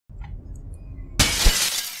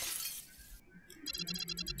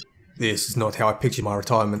This is not how I picture my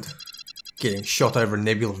retirement. Getting shot over a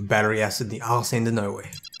nebula of battery acid in the arse end of nowhere.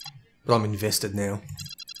 But I'm invested now.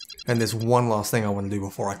 And there's one last thing I want to do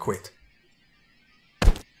before I quit.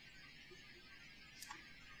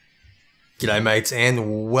 G'day mates,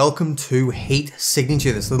 and welcome to Heat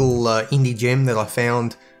Signature, this little indie gem that I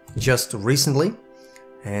found just recently.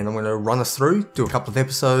 And I'm going to run us through, do a couple of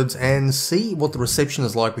episodes, and see what the reception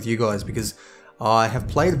is like with you guys, because I have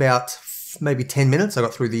played about maybe 10 minutes. I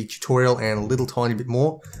got through the tutorial and a little tiny bit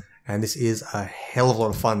more, and this is a hell of a lot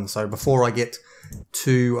of fun. So before I get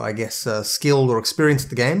too, I guess, skilled or experienced at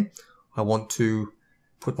the game, I want to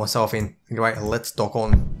put myself in. Anyway, let's dock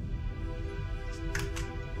on.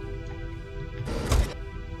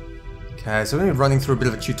 Okay, so we're going to be running through a bit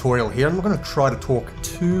of a tutorial here. I'm not going to try to talk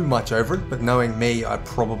too much over it, but knowing me, I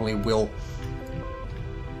probably will.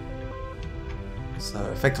 So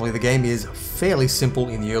effectively the game is fairly simple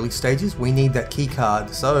in the early stages. We need that key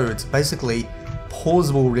card, so it's basically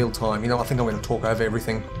pausable real time. You know, I think I'm going to talk over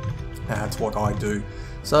everything. That's what I do.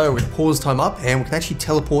 So we pause time up and we can actually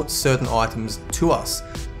teleport certain items to us.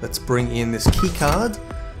 Let's bring in this key card,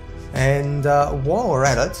 and while we're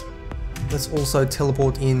at it, let's also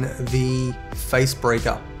teleport in the face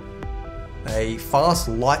breaker. A fast,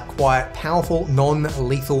 light, quiet, powerful,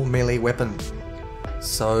 non-lethal melee weapon.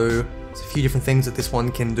 So there's a few different things that this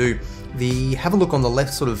one can do. Have a look on the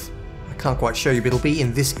left, sort of, I can't quite show you, but it'll be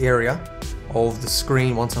in this area of the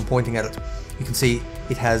screen once I'm pointing at it. You can see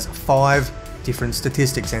it has 5 different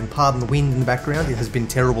statistics, and pardon the wind in the background, it has been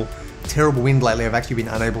terrible wind lately. I've actually been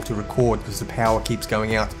unable to record because the power keeps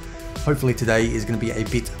going out. Hopefully today is going to be a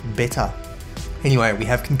bit better. Anyway, we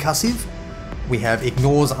have concussive, we have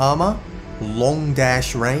ignores armor, long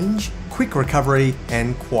dash range, quick recovery,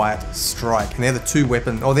 and quiet strike. And they're the two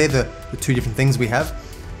the two different things we have.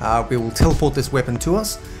 We will teleport this weapon to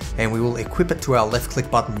us, and we will equip it to our left click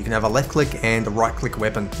button. You can have a left click and a right click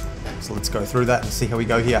weapon. So let's go through that and see how we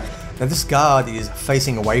go here. Now this guard is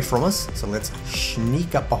facing away from us, so let's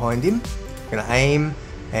sneak up behind him. We're going to aim,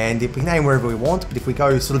 and if we can aim wherever we want, but if we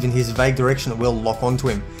go sort of in his vague direction, it will lock onto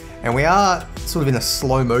him. And we are sort of in a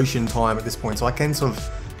slow motion time at this point, so I can sort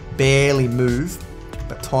of barely move,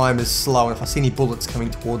 but time is slow, and if I see any bullets coming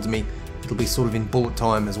towards me, it'll be sort of in bullet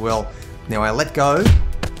time as well. Now I let go,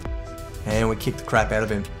 and we kick the crap out of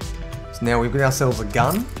him. So now we've got ourselves a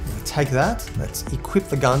gun. We'll take that. Let's equip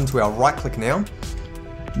the gun to our right click now.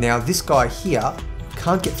 Now this guy here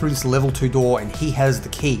can't get through this level 2 door, and he has the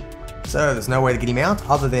key. So there's no way to get him out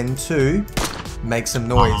other than to make some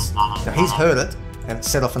noise. Now he's heard it, and it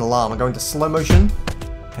set off an alarm. I'm going to slow motion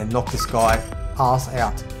and knock this guy ass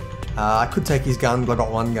out. I could take his gun, but I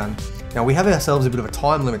got one gun. Now we have ourselves a bit of a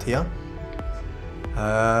time limit here.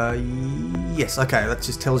 Yes, okay, that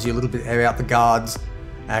just tells you a little bit about the guards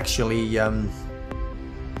actually, now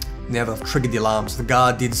they've triggered the alarm. So the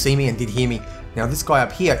guard did see me and did hear me. Now this guy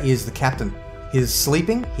up here is the captain. He's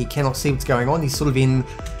sleeping, he cannot see what's going on. He's sort of in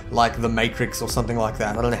like the Matrix or something like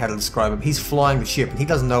that. I don't know how to describe him. He's flying the ship and he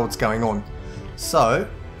doesn't know what's going on. So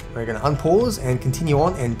we're going to unpause and continue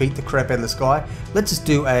on and beat the crap out of this guy. Let's just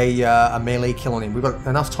do a melee kill on him. We've got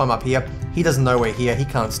enough time up here. He doesn't know we're here. He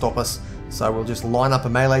can't stop us. So we'll just line up a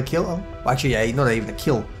melee kill. Oh, actually, not even a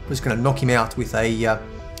kill. We're just going to knock him out with a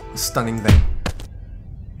stunning thing.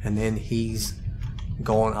 And then he's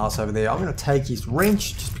gone arse over there. I'm going to take his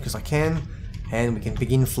wrench just because I can. And we can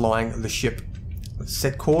begin flying the ship. Let's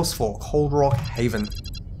set course for Cold Rock Haven.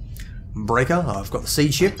 Breaker, I've got the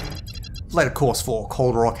seed ship. Later course for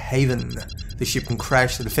Cold Rock Haven. This ship can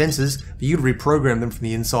crash the defenses, but you can reprogram them from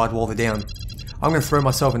the inside while they're down. I'm going to throw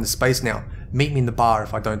myself into space now. Meet me in the bar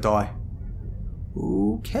if I don't die.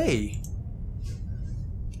 Okay.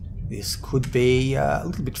 This could be a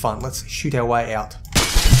little bit fun. Let's shoot our way out.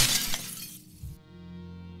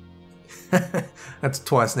 That's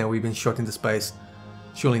twice now we've been shot into space.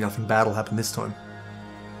 Surely nothing bad will happen this time.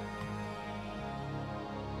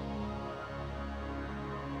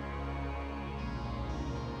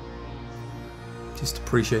 Just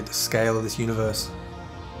appreciate the scale of this universe.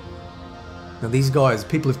 Now these guys,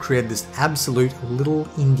 people have created this absolute little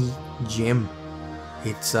indie gem.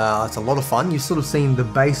 It's a lot of fun. You've sort of seen the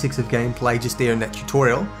basics of gameplay just there in that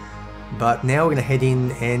tutorial, but now we're going to head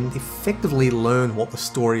in and effectively learn what the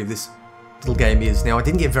story of this little game is. Now I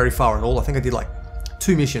didn't get very far at all. I think I did like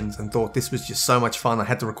 2 missions and thought this was just so much fun I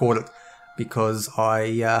had to record it because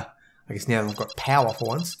I guess now that I've got power for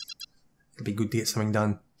once, it'll be good to get something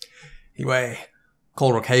done. Anyway,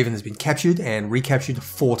 Cold Rock Haven has been captured and recaptured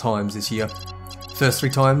 4 times this year. First 3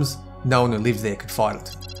 times, no one who lives there could fight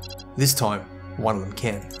it. This time, one of them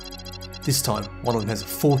can. This time, one of them has a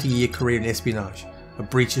 40-year career in espionage, a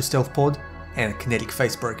breacher stealth pod, and a kinetic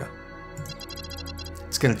facebreaker.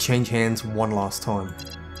 It's going to change hands one last time.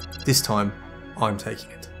 This time, I'm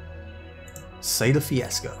taking it. Seda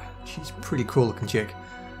Fiasco. She's a pretty cool looking chick.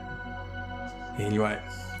 Anyway,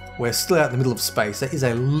 we're still out in the middle of space. That is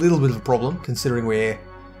a little bit of a problem, considering we're,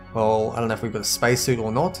 well, I don't know if we've got a spacesuit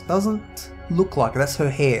or not. Doesn't look like it. That's her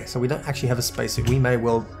hair, so we don't actually have a spacesuit. We may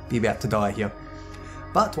well be about to die here.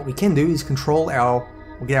 But what we can do is control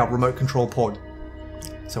we'll get our remote control pod.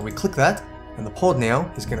 So we click that, and the pod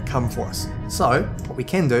now is going to come for us. So what we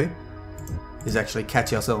can do is actually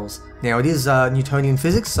catch ourselves. Now it is Newtonian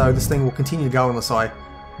physics, so this thing will continue to go unless I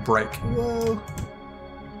break. Whoa.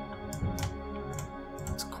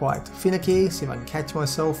 It's quite finicky. See if I can catch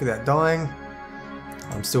myself without dying.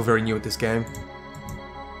 I'm still very new at this game.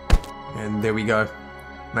 And there we go.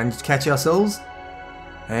 Managed to catch ourselves.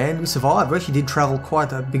 And we survived. We actually did travel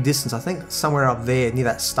quite a big distance. I think somewhere up there near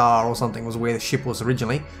that star or something was where the ship was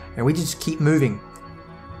originally. And we just keep moving.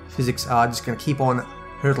 Physics are just going to keep on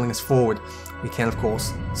hurtling us forward. We can, of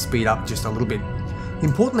course, speed up just a little bit. The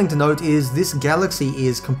important thing to note is this galaxy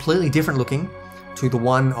is completely different looking to the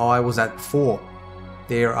one I was at before.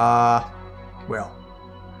 There are, well,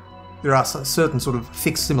 there are certain sort of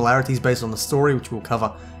fixed similarities based on the story, which we'll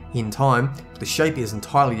cover in time, but the shape is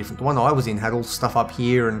entirely different. The one I was in had all stuff up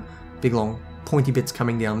here and big long pointy bits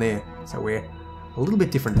coming down there, so we're a little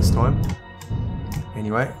bit different this time.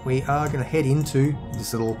 Anyway, we are going to head into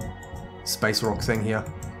this little space rock thing here,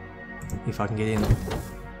 if I can get in.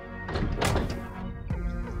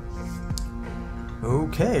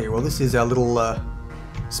 Okay, well this is our little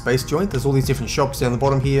space joint. There's all these different shops down the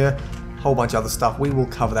bottom here, a whole bunch of other stuff. We will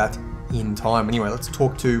cover that in time. Anyway, let's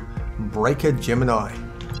talk to Breaker Gemini.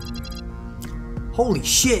 Holy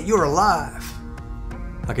shit, you're alive!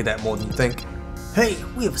 I get that more than you think. Hey,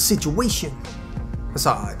 we have a situation.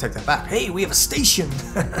 Sorry, I take that back. Hey, we have a station.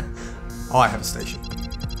 I have a station.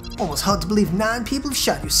 Almost hard to believe 9 people have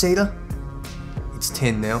shot you, Seda. It's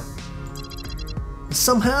 10 now. And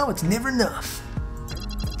somehow it's never enough.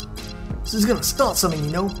 This is gonna start something,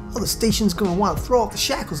 you know. Other stations gonna want to throw off the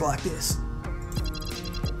shackles like this.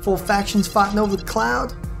 4 factions fighting over the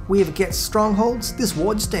cloud. We ever get strongholds, this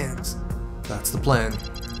war just stands. That's the plan.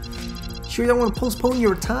 Sure you don't want to postpone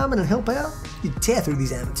your retirement and help out? You'd tear through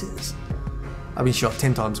these amateurs. I've been shot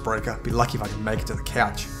 10 times, Breaker. Be lucky if I can make it to the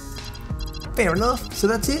couch. Fair enough. So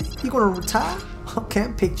that's it? You're gonna retire? I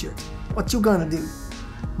can't picture it. What you gonna do?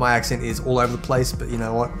 My accent is all over the place, but you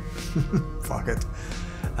know what? Fuck it.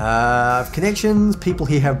 Connections. People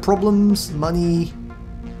here have problems. Money.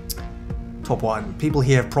 Top 1. People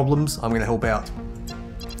here have problems. I'm gonna help out.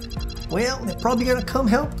 Well, they're probably gonna come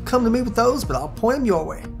to me with those, but I'll point them your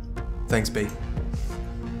way. Thanks, B.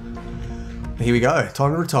 Here we go.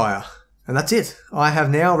 Time to retire. And that's it. I have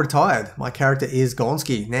now retired. My character is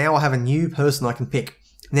Gonski. Now I have a new person I can pick.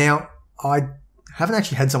 Now, I haven't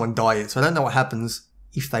actually had someone die yet, so I don't know what happens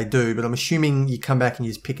if they do, but I'm assuming you come back and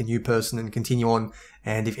you just pick a new person and continue on,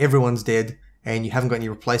 and if everyone's dead and you haven't got any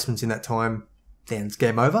replacements in that time, then it's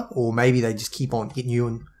game over, or maybe they just keep on hitting you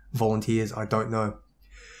and volunteers, I don't know.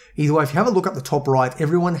 Either way, if you have a look up the top right,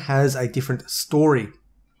 everyone has a different story.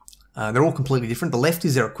 They're all completely different. The left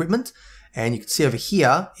is their equipment, and you can see over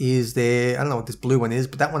here is their, I don't know what this blue one is,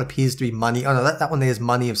 but that one appears to be money. Oh no, that one there is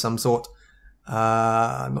money of some sort.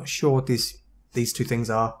 I'm not sure what these 2 things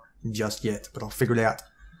are just yet, but I'll figure it out.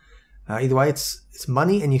 Either way, it's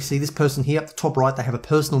money, and you see this person here up the top right, they have a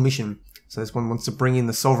personal mission. So this one wants to bring in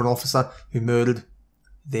the sovereign officer who murdered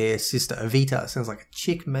their sister, Evita. Sounds like a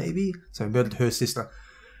chick, maybe? So murdered her sister.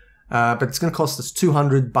 But it's going to cost us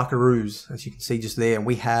 200 buckaroos, as you can see just there, and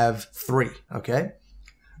we have 3, okay?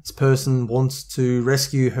 This person wants to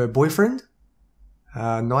rescue her boyfriend,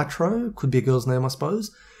 Nitro, could be a girl's name, I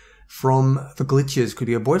suppose, from the glitches, could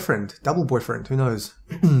be a boyfriend, double boyfriend, who knows?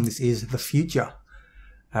 This is the future.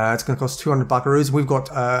 It's going to cost 200 buckaroos. We've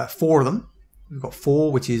got 4 of them. We've got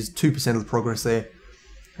 4, which is 2% of the progress there.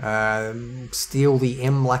 Steal the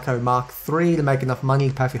M. Lacko Mark III to make enough money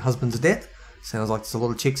to pay for your husband's debt. Sounds like there's a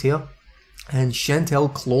lot of chicks here. And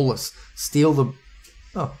Chantel Clawless. Steal the...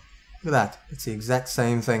 Oh, look at that. It's the exact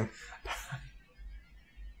same thing.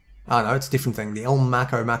 Oh no, it's a different thing. The El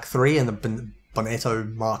Mako Mark III and the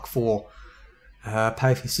Bonetto Mark IV.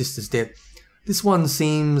 Pay for your sister's debt. This one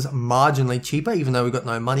seems marginally cheaper, even though we've got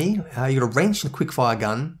no money. You got a wrench and a quickfire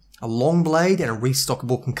gun, a long blade and a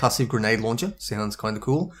restockable concussive grenade launcher. Sounds kind of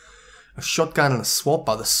cool. A shotgun and a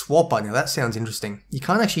swapper. The swapper, now that sounds interesting. You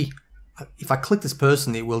can't actually... If I click this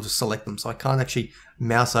person, it will just select them, so I can't actually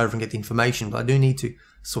mouse over and get the information, but I do need to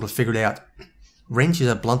sort of figure it out. Wrench is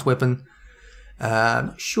a blunt weapon. I'm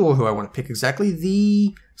not sure who I want to pick exactly.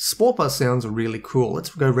 The Swapper sounds really cool. Let's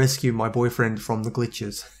go rescue my boyfriend from the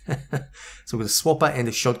glitches. So with a swapper and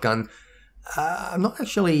a shotgun. I'm not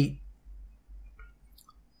actually...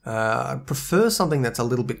 I prefer something that's a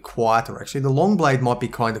little bit quieter actually. The long blade might be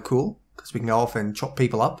kind of cool because we can go off and chop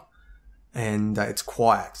people up. And it's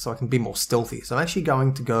quiet, so I can be more stealthy. So I'm actually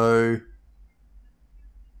going to go...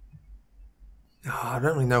 I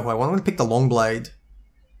don't really know who I want. I'm going to pick the long blade.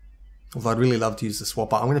 Although I'd really love to use the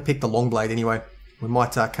swapper. I'm going to pick the long blade anyway. We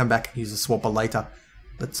might come back and use the swapper later.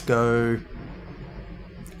 Let's go...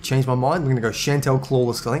 Change my mind. We're going to go Chantel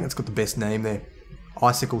Clawless, because I think it's got the best name there.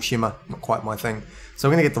 Icicle Shimmer, not quite my thing. So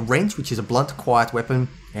we're going to get the wrench, which is a blunt, quiet weapon,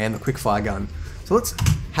 and the quickfire gun. So let's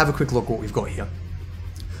have a quick look at what we've got here.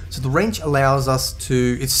 So the wrench allows us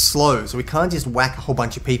to... It's slow, so we can't just whack a whole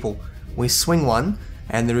bunch of people. We swing one,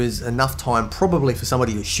 and there is enough time probably for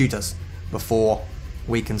somebody to shoot us before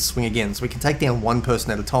we can swing again. So we can take down one person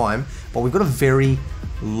at a time, but we've got a very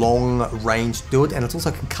long range to do it, and it's also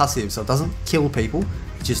concussive, so it doesn't kill people,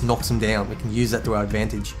 it just knocks them down. We can use that to our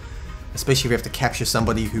advantage, especially if we have to capture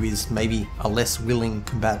somebody who is maybe a less willing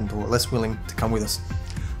combatant or less willing to come with us.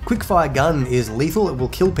 Quickfire gun is lethal, it will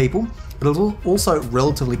kill people, but it's also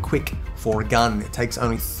relatively quick for a gun. It takes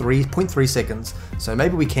only 3.3 seconds, so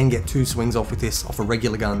maybe we can get 2 swings off with this off a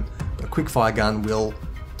regular gun, but a quickfire gun will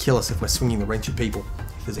kill us if we're swinging the wrench at people,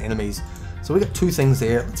 if there's enemies. So we've got 2 things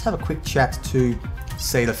there. Let's have a quick chat to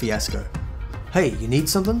Seda Fiasco. Hey, you need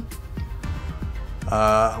something?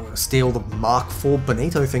 I'm going to steal the Mark IV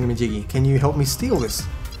Bonito thingamajiggy. Can you help me steal this?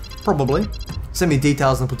 Probably. Send me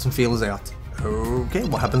details and put some feelers out. Okay,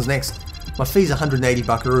 what happens next? My fee's 180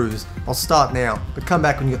 buckaroos. I'll start now, but come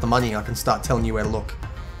back when you get the money and I can start telling you where to look.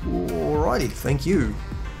 Alrighty, thank you.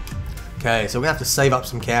 Okay, so we're going to have to save up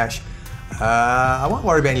some cash. I won't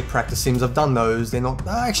worry about any practice sims. I've done those. They're not...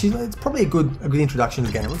 actually, it's probably a good introduction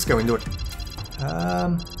to the game. Let's go into it.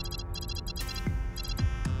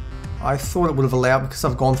 I thought it would have allowed, because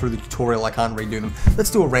I've gone through the tutorial, I can't redo them. Let's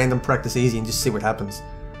do a random practice easy and just see what happens.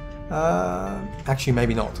 Actually,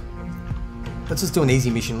 maybe not. Let's just do an easy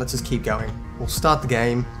mission. Let's just keep going. We'll start the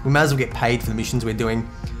game. We may as well get paid for the missions we're doing.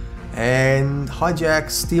 And hijack,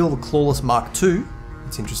 steal the Clawless Mark II.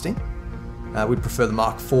 It's interesting. We'd prefer the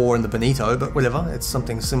Mark IV and the Bonito, but whatever, it's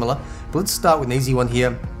something similar. But let's start with an easy one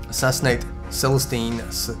here. Assassinate Celestine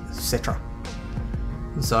Cetra.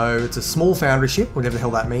 So it's a small foundry ship, whatever the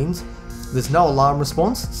hell that means. There's no alarm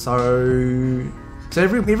response, so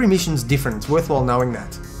every mission's different. It's worthwhile knowing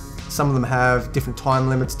that. Some of them have different time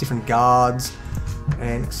limits, different guards.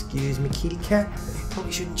 And excuse me, kitty cat, you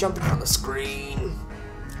probably shouldn't jump in front of the screen.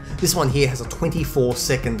 This one here has a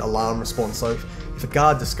 24-second alarm response, so if a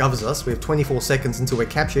guard discovers us, we have 24 seconds until we're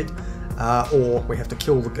captured, or we have to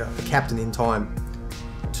kill the captain in time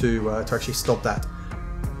to actually stop that.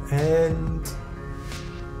 And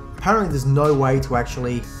apparently there's no way to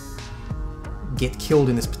actually get killed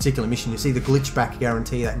in this particular mission. You see the glitch back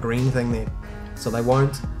guarantee, that green thing there. So they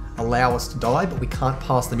won't allow us to die, but we can't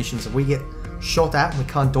pass the mission. So if we get shot at and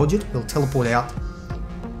we can't dodge it, we'll teleport out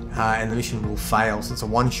and the mission will fail. So it's a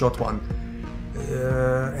one-shot one.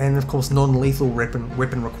 And of course, non-lethal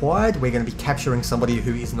weapon required. We're going to be capturing somebody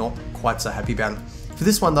who is not quite so happy about it. For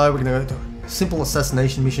this one though, we're going to go to a simple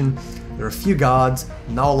assassination mission. There are a few guards,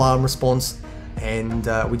 no alarm response, and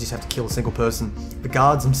we just have to kill a single person. The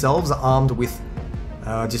guards themselves are armed with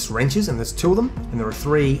just wrenches, and there's 2 of them, and there are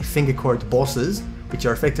 3 finger-quote bosses, which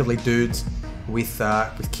are effectively dudes with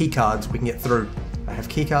key cards we can get through. They have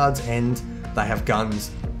key cards and they have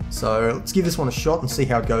guns. So let's give this one a shot and see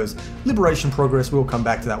how it goes. Liberation Progress, we'll come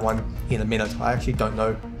back to that one in a minute. I actually don't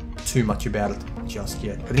know too much about it just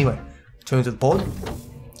yet. But anyway, turn to the pod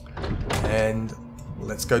and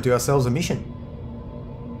let's go do ourselves a mission.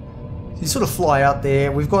 You sort of fly out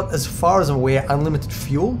there. We've got, as far as I'm aware, unlimited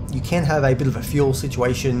fuel. You can have a bit of a fuel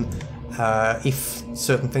situation if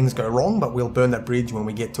certain things go wrong, but we'll burn that bridge when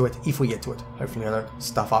we get to it, if we get to it. Hopefully I don't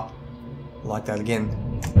stuff up like that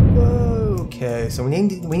again. Okay, so we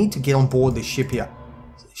need to get on board this ship here.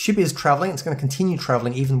 The ship is travelling. It's going to continue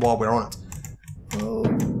travelling even while we're on it. Oh,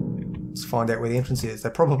 let's find out where the entrance is.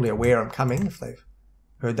 They're probably aware I'm coming if they've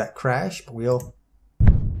heard that crash, but we'll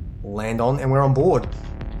land on and we're on board.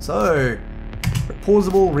 So, we're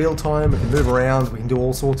pausable, real time, we can move around, we can do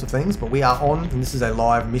all sorts of things, but we are on, and this is a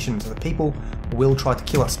live mission, so the people will try to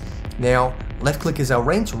kill us. Now, left click is our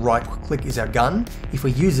wrench, right click is our gun. If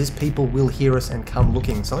we use this, people will hear us and come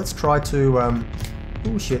looking. So let's try to,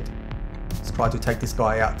 oh shit, let's try to take this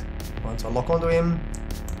guy out. Once I lock onto him,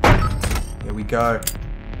 there we go.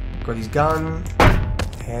 Got his gun,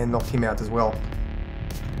 and knocked him out as well.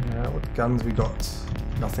 What guns we got?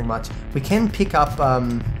 Nothing much. We can pick up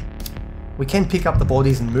We can pick up the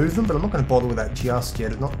bodies and move them, but I'm not going to bother with that just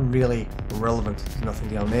yet. It's not really relevant. There's nothing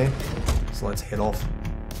down there. So let's head off.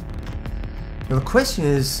 Now the question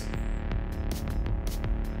is,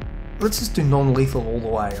 let's just do non-lethal all the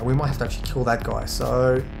way. We might have to actually kill that guy.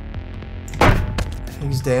 So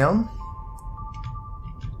he's down.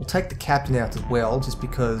 We'll take the captain out as well, just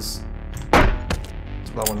because that's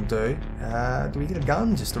what I want to do. Do we get a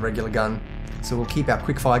gun? Just a regular gun. So we'll keep our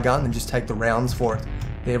quickfire gun and just take the rounds for it.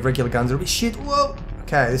 Their regular guns are a bit shit. Whoa!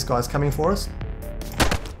 Okay, this guy's coming for us.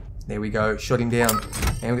 There we go. Shot him down.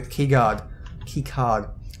 And we got the key card.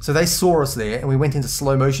 So they saw us there, and we went into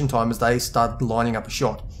slow motion time as they started lining up a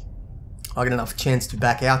shot. I got enough chance to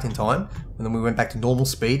back out in time, and then we went back to normal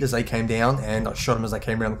speed as they came down, and I shot them as they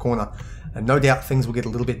came around the corner. And no doubt things will get a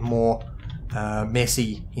little bit more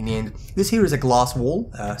messy in the end. This here is a glass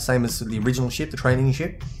wall, same as the original ship, the training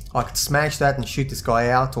ship. I could smash that and shoot this guy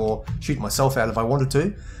out, or shoot myself out if I wanted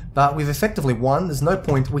to, but we've effectively won. There's no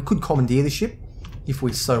point. We could commandeer the ship if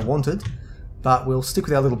we so wanted, but we'll stick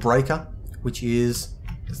with our little breaker, which is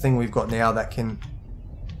the thing we've got now that can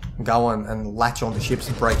go on and latch onto ships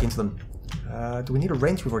and break into them. Do we need a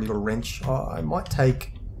wrench? We've already got a wrench. I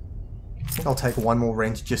think I'll take one more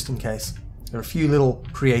wrench just in case. There are a few little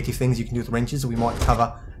creative things you can do with wrenches that we might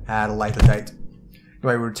cover at a later date.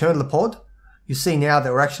 Anyway, we return to the pod. You see now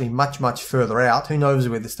that we're actually much, much further out. Who knows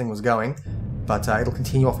where this thing was going, but it'll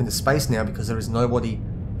continue off into space now because there is nobody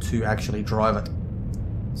to actually drive it.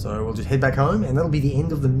 So we'll just head back home, and that'll be the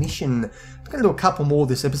end of the mission. I'm going to do a couple more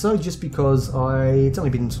this episode just because it's only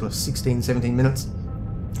been sort of 16, 17 minutes.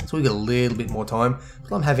 So we've got a little bit more time.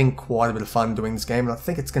 But I'm having quite a bit of fun doing this game, and I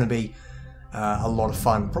think it's going to be a lot of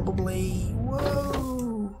fun. Probably...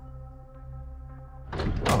 Whoa!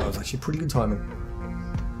 Oh, that was actually pretty good timing.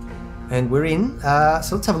 And we're in.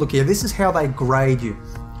 So let's have a look here. This is how they grade you.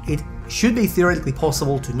 It should be theoretically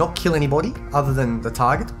possible to not kill anybody other than the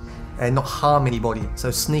target and not harm anybody.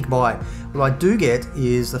 So sneak by. What I do get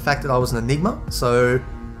is the fact that I was an enigma, so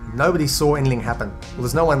nobody saw anything happen. Well,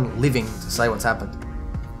 there's no one living to say what's happened.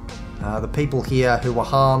 The people here who were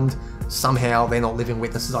harmed, somehow they're not living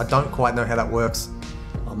witnesses. I don't quite know how that works.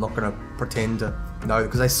 I'm not going to pretend to know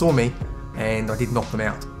because they saw me and I did knock them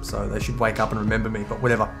out. So they should wake up and remember me, but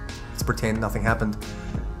whatever. Let's pretend nothing happened.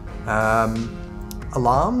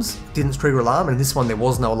 Alarms, didn't trigger alarm, and in this one there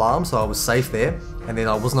was no alarm, so I was safe there, and then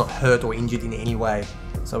I was not hurt or injured in any way.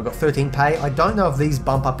 So we've got 13 pay. I don't know if these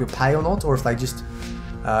bump up your pay or not, or if they just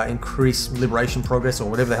increase liberation progress or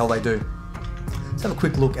whatever the hell they do. Let's have a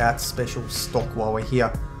quick look at special stock while we're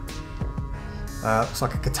here. Looks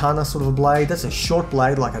like a katana sort of a blade. That's a short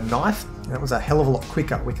blade like a knife. That was a hell of a lot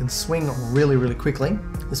quicker. We can swing really, really quickly.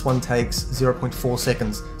 This one takes 0.4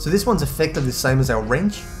 seconds. So this one's effectively the same as our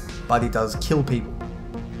wrench, but it does kill people.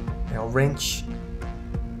 Our wrench...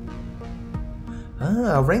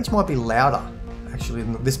 our wrench might be louder. Actually,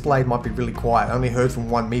 this blade might be really quiet. I only heard from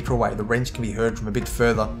 1 meter away. The wrench can be heard from a bit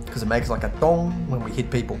further because it makes like a dong when we hit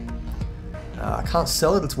people. I can't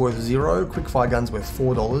sell it. It's worth 0. Quickfire gun's worth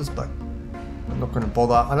 $4, but I'm not going to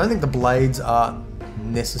bother. I don't think the blades are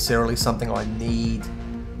necessarily something I need.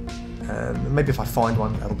 Maybe if I find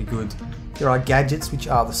one, that'll be good. There are gadgets, which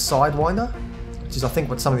are the Sidewinder, which is I think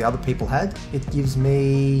what some of the other people had. It gives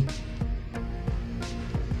me...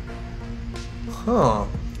 So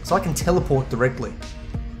I can teleport directly.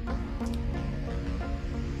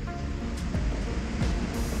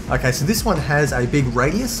 Okay, so this one has a big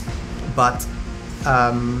radius, but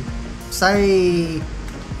say...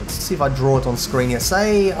 Let's see if I draw it on screen here.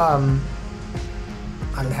 Say, I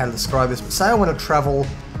don't know how to describe this, but say I want to travel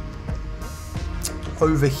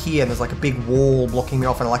over here and there's like a big wall blocking me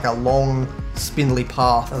off and like a long spindly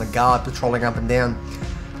path and a guard patrolling up and down.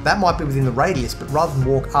 That might be within the radius, but rather than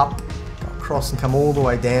walk up, across and come all the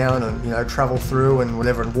way down and, you know, travel through and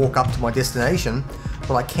whatever and walk up to my destination,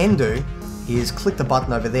 what I can do is click the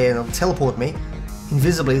button over there and it'll teleport me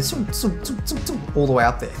invisibly all the way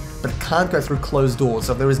up there. But it can't go through closed doors,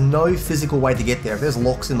 so if there is no physical way to get there, if there's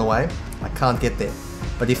locks in the way, I can't get there.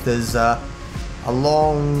 But if there's a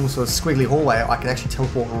long sort of squiggly hallway, I can actually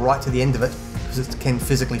teleport right to the end of it because it can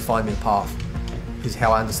physically find me a path, is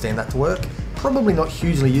how I understand that to work. Probably not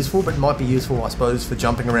hugely useful, but might be useful, I suppose, for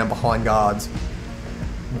jumping around behind guards.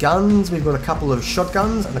 Guns, we've got a couple of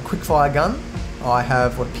shotguns and a quickfire gun. I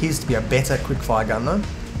have what appears to be a better quickfire gun though.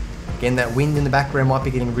 Again, that wind in the background might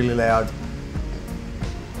be getting really loud.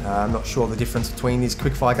 I'm not sure the difference between these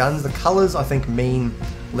quickfire guns. The colours, I think, mean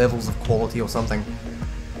levels of quality or something.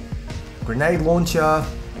 Grenade launcher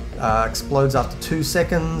explodes after 2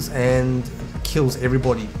 seconds and kills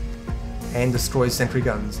everybody and destroys sentry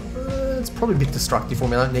guns. It's probably a bit destructive for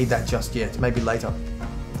me. I don't need that just yet. Maybe later.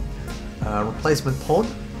 Replacement pod.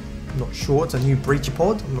 I'm not sure, it's a new breacher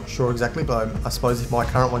pod. I'm not sure exactly, but I suppose if my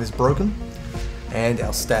current one is broken. And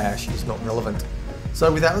our stash is not relevant.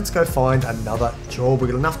 So with that, let's go find another job. We've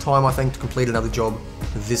got enough time, I think, to complete another job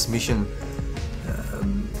with this mission.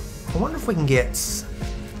 I wonder if we can get...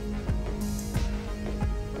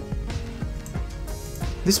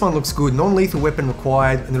 This one looks good. Non-lethal weapon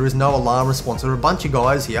required, and there is no alarm response. There are a bunch of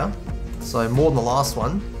guys here, so more than the last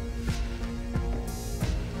one.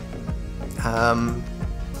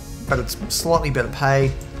 But it's slightly better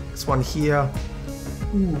pay. This one here...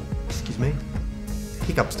 Ooh, excuse me.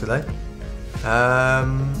 Hiccups today. Yeah,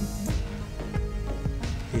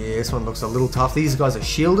 this one looks a little tough. These guys are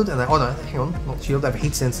shielded, and they, oh no, hang on, not shielded, they have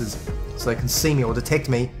heat sensors, so they can see me or detect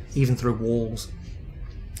me even through walls.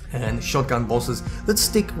 And shotgun bosses. Let's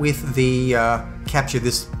stick with the capture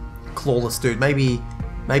this clawless dude. Maybe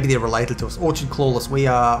they're related to us. Orchard clawless. We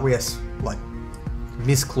are like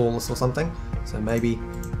Miss Clawless or something. So maybe.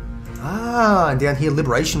 And down here,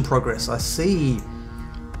 liberation progress. I see.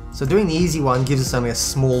 So doing the easy one gives us only a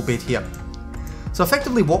small bit here. So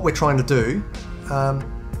effectively, what we're trying to do. I'll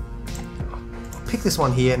pick this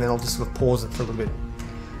one here, and then I'll just sort of pause it for a little bit.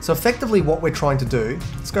 So effectively, what we're trying to do.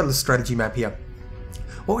 Let's go to the strategy map here.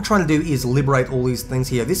 What we're trying to do is liberate all these things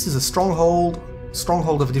here. This is a stronghold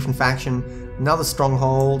of a different faction, another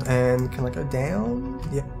stronghold, and can I go down?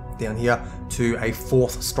 Yep, down here to a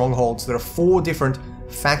fourth stronghold. So there are 4 different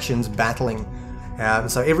factions battling.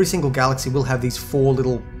 So every single galaxy will have these 4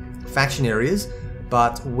 little faction areas,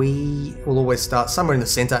 but we will always start somewhere in the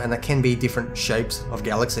center, and that can be different shapes of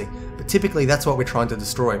galaxy. But typically that's what we're trying to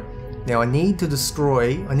destroy. Now I need to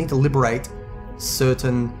liberate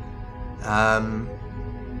certain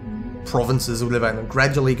provinces or whatever, and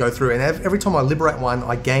gradually go through, and every time I liberate one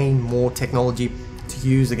I gain more technology to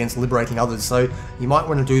use against liberating others. So you might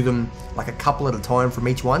want to do them like a couple at a time from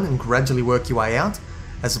each one and gradually work your way out,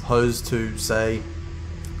 as opposed to say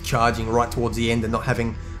charging right towards the end and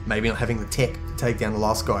maybe not having the tech to take down the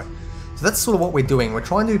last guy. So that's sort of what we're doing. We're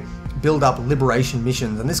trying to build up liberation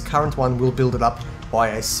missions, and this current one will build it up by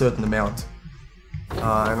a certain amount. And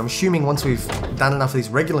I'm assuming once we've done enough of these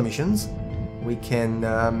regular missions, we can,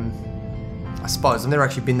 I suppose, I've never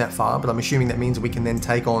actually been that far, but I'm assuming that means we can then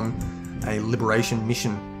take on a liberation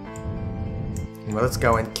mission. Anyway, let's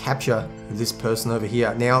go and capture this person over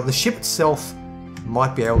here. Now, the ship itself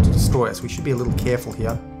might be able to destroy us. We should be a little careful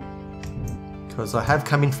here, because I have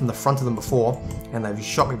come in from the front of them before, and they've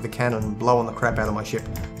shot me with the cannon and blown the crap out of my ship.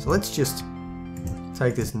 So let's just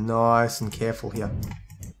take this nice and careful here.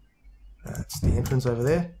 That's the entrance over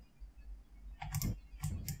there.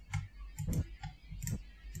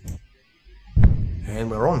 And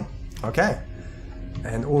we're on. Okay.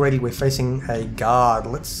 And already we're facing a guard.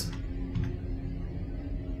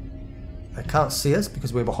 They can't see us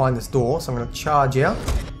because we're behind this door, so I'm going to charge out.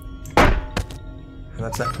 And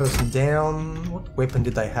that's that person down. What weapon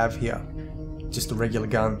did they have here? Just a regular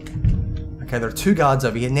gun. Okay, there are 2 guards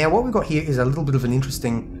over here. Now what we've got here is a little bit of an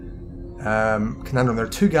interesting conundrum. There are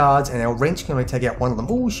 2 guards, and our wrench can only take out one of them.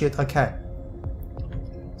 Oh shit, okay.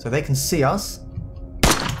 So they can see us.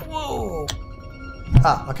 Whoa!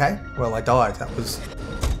 Ah, okay. Well, I died. That was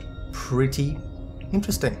pretty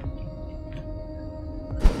interesting.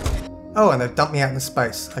 Oh, and they've dumped me out into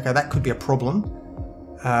space. Okay, that could be a problem.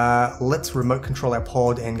 Let's remote control our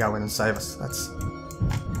pod and go in and save us. That's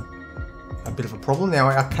a bit of a problem. Now,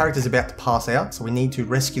 our character's about to pass out, so we need to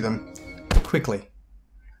rescue them quickly.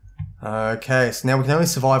 Okay, so now we can only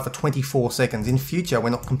survive for 24 seconds. In future, we're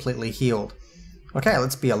not completely healed. Okay,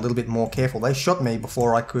 let's be a little bit more careful. They shot me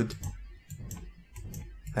before I could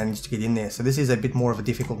manage to get in there, so this is a bit more of a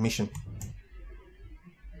difficult mission.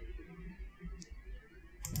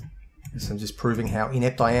 So I'm just proving how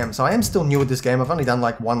inept I am. So I am still new at this game. I've only done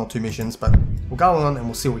like 1 or 2 missions, but we'll go on and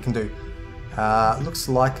we'll see what we can do. Looks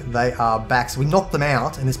like they are back. So we knocked them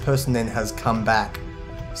out, and this person then has come back.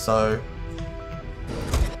 So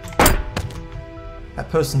that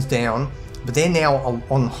person's down, but they're now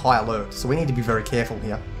on high alert. So we need to be very careful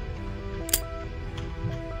here.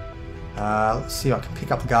 Let's see if I can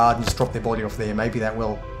pick up the guard and just drop their body off there. Maybe that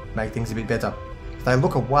will make things a bit better. If they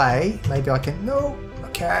look away, maybe I can... No!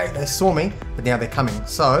 Okay, they saw me, but now they're coming.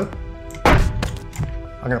 So,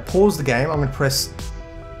 I'm going to pause the game. I'm going to press...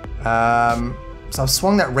 so I've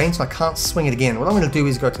swung that wrench and I can't swing it again. What I'm going to do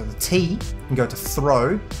is go to the T and go to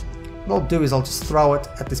throw. What I'll do is I'll just throw it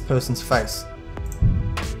at this person's face.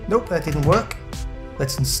 Nope, that didn't work.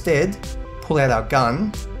 Let's instead pull out our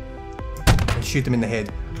gun and shoot them in the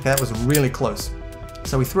head. Okay, that was really close.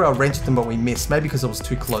 So we threw our wrench at them, but we missed. Maybe because it was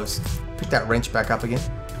too close. Pick that wrench back up again.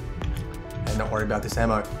 And not worry about this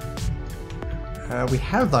ammo. We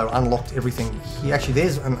have, though, unlocked everything here. Actually,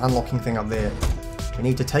 there's an unlocking thing up there. We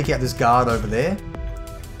need to take out this guard over there.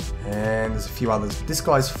 And there's a few others. This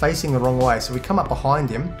guy's facing the wrong way, so we come up behind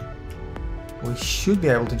him. We should be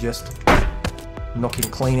able to just knock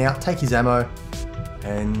him clean out, take his ammo,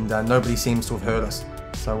 and nobody seems to have hurt us.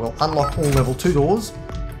 So we'll unlock all level 2 doors.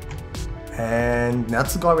 And now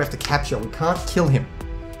that's the guy we have to capture. We can't kill him.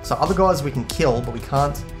 So other guys we can kill, but we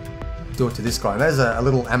can't do it to this guy. And there's a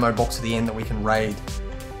little ammo box at the end that we can raid.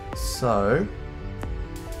 So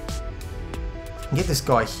get this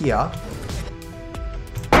guy here.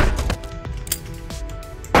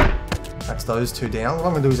 That's those two down. What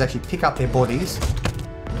I'm going to do is actually pick up their bodies,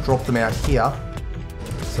 drop them out here,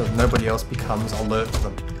 so that nobody else becomes alert to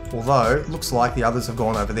them. Although, it looks like the others have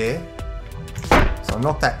gone over there. So I'll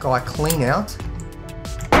knock that guy clean out,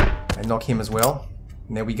 and knock him as well.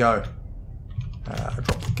 And there we go.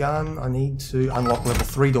 Drop the gun. I need to unlock level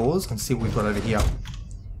 3 doors and see what we've got over here.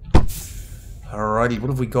 Alrighty, what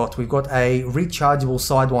have we got? We've got a rechargeable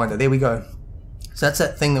Sidewinder. There we go. So that's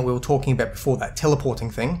that thing that we were talking about before, that teleporting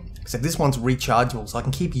thing. Except this one's rechargeable, so I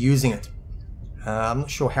can keep using it. I'm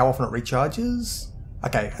not sure how often it recharges.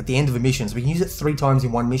 Okay, at the end of a mission. So we can use it 3 times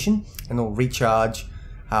in one mission, and it'll recharge.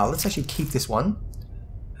 Let's actually keep this one.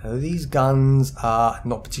 These guns are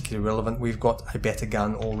not particularly relevant. We've got a better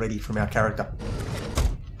gun already from our character.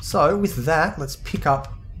 So with that, let's pick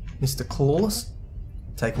up Mr. Clawless.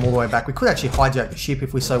 Take him all the way back. We could actually hijack the ship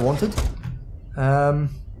if we so wanted.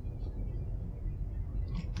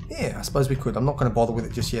 Yeah, I suppose we could. I'm not going to bother with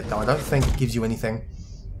it just yet, though. I don't think it gives you anything.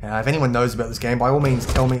 If anyone knows about this game, by all means,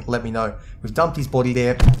 tell me, let me know. We've dumped his body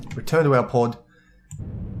there, return to our pod,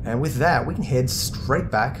 and with that, we can head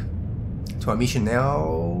straight back to our mission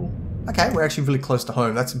now. Okay, we're actually really close to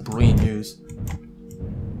home. That's brilliant news.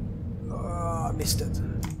 I missed it.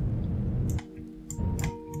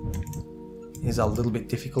 Is a little bit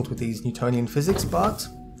difficult with these Newtonian physics, but...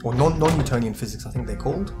 or non-Newtonian physics, I think they're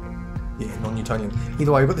called. Yeah, non-Newtonian.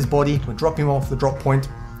 Either way, we've got this body, we drop him off the drop point,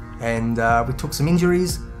 and we took some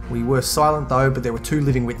injuries. We were silent though, but there were 2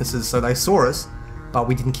 living witnesses, so they saw us, but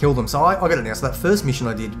we didn't kill them. So I got it now. So that first mission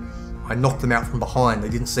I did, I knocked them out from behind. They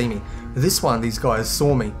didn't see me. This one, these guys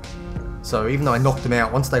saw me. So even though I knocked them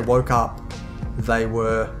out, once they woke up, they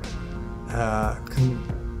were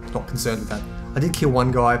not concerned with that. I did kill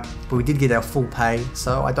one guy, but we did get our full pay,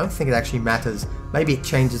 so I don't think it actually matters. Maybe it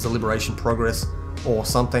changes the liberation progress or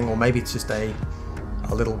something, or maybe it's just a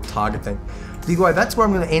little target thing. But either way, that's where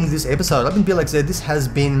I'm going to end this episode. I've been Blxz. This has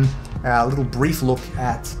been a little brief look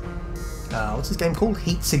at, what's this game called?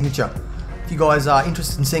 Heat Signature. If you guys are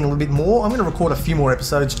interested in seeing a little bit more, I'm going to record a few more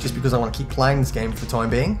episodes just because I want to keep playing this game for the time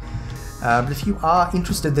being. But if you are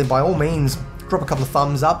interested, then by all means, drop a couple of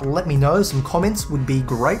thumbs up, let me know. Some comments would be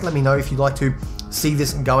great. Let me know if you'd like to see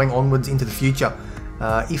this going onwards into the future.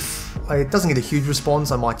 If it doesn't get a huge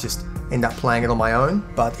response, I might just end up playing it on my own.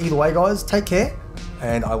 But either way, guys, take care,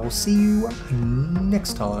 and I will see you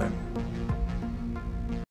next time.